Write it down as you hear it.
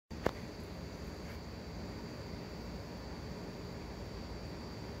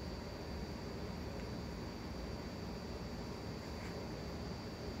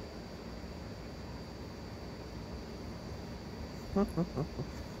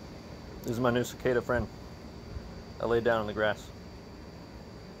This is my new cicada friend. I laid down in the grass.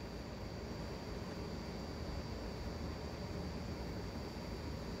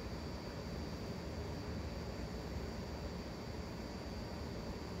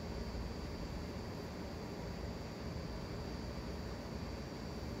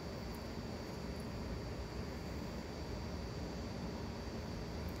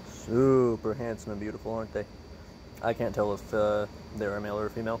 Super handsome and beautiful, aren't they? I can't tell if they're a male or a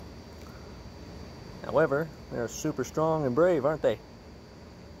female. However, they're super strong and brave, aren't they?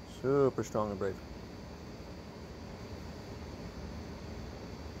 Super strong and brave.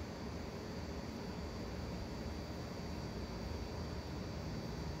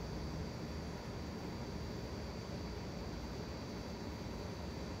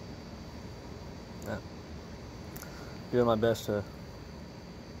 Yeah. Doing my best to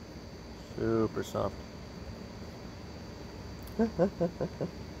super soft.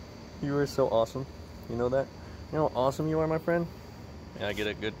 You are so awesome. You know that? You know how awesome you are, my friend? Yeah, I get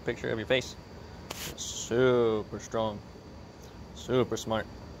a good picture of your face. You're super strong. Super smart.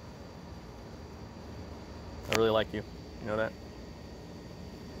 I really like you. You know that?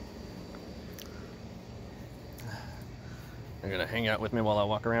 You're gonna hang out with me while I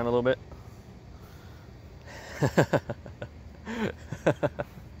walk around a little bit?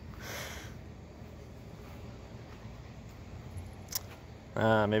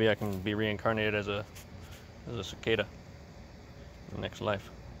 Maybe I can be reincarnated as a cicada in the next life.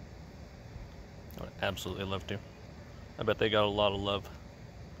 I would absolutely love to. I bet they got a lot of love.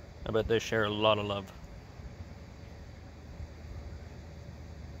 I bet they share a lot of love.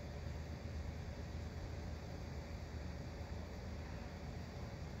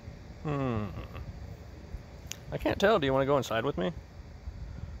 I can't tell. Do you want to go inside with me?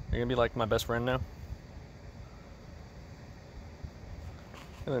 You're gonna be like my best friend now?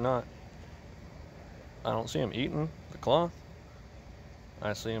 Really not. I don't see him eating the cloth.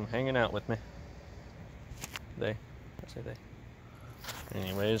 I see him hanging out with me. They. I say they.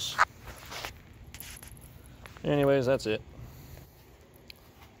 Anyways, that's it.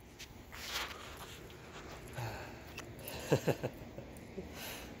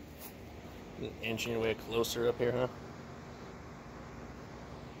 Inching your way closer up here, huh?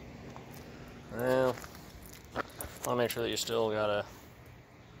 Well, I'll make sure that you still got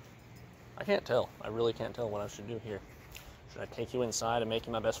I can't tell. I really can't tell what I should do here. Should I take you inside and make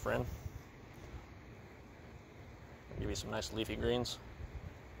you my best friend? Give you some nice leafy greens?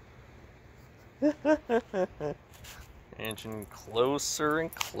 Inching closer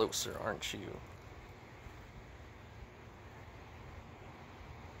and closer, aren't you?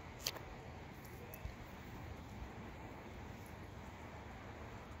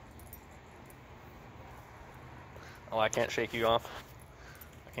 Oh, I can't shake you off?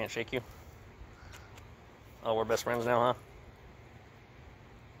 I can't shake you? Oh, we're best friends now,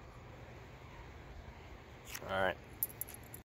 huh? Alright.